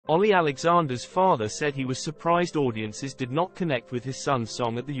Olly Alexander's father said he was surprised audiences did not connect with his son's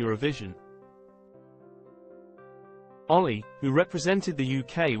song at the Eurovision. Olly, who represented the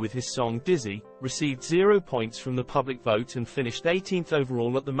UK with his song Dizzy, received 0 points from the public vote and finished 18th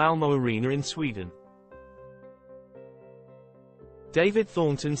overall at the Malmö Arena in Sweden. David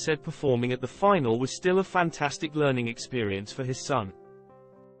Thornton said performing at the final was still a fantastic learning experience for his son.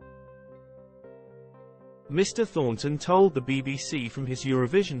 Mr. Thornton told the BBC from his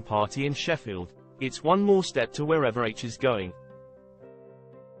Eurovision party in Sheffield, "It's one more step to wherever H is going."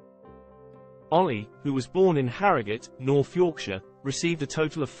 Olly, who was born in Harrogate, North Yorkshire, received a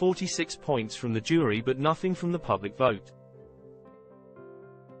total of 46 points from the jury but nothing from the public vote.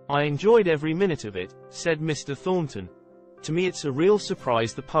 "I enjoyed every minute of it," said Mr. Thornton. "To me it's a real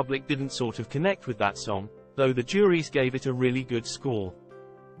surprise the public didn't sort of connect with that song, though the juries gave it a really good score."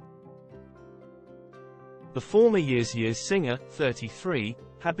 The former Years singer, 33,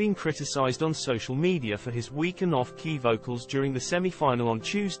 had been criticized on social media for his weak and off-key vocals during the semi-final on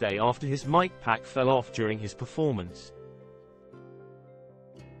Tuesday after his mic pack fell off during his performance.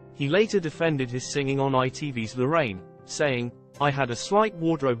 He later defended his singing on ITV's Lorraine, saying, "I had a slight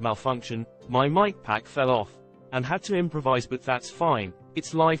wardrobe malfunction, my mic pack fell off, and had to improvise, but that's fine,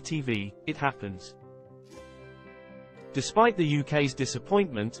 it's live TV, it happens." Despite the UK's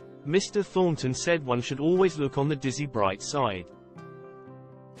disappointment, Mr. Thornton said one should always look on the dizzy bright side.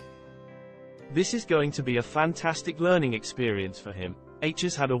 "This is going to be a fantastic learning experience for him. H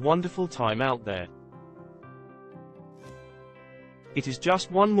has had a wonderful time out there. It is just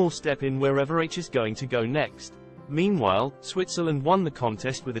one more step in wherever H is going to go next." Meanwhile, Switzerland won the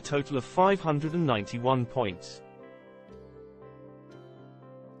contest with a total of 591 points.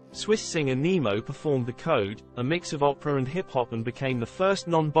 Swiss singer Nemo performed The Code, a mix of opera and hip-hop, and became the first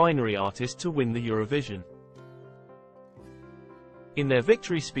non-binary artist to win the Eurovision. In their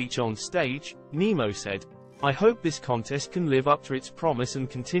victory speech on stage, Nemo said, "I hope this contest can live up to its promise and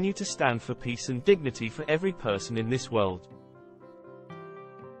continue to stand for peace and dignity for every person in this world."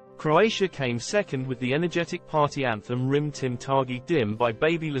 Croatia came second with the energetic party anthem Rim Tim Tagi Dim by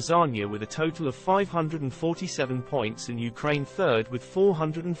Baby Lasagna with a total of 547 points, and Ukraine third with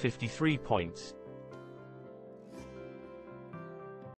 453 points.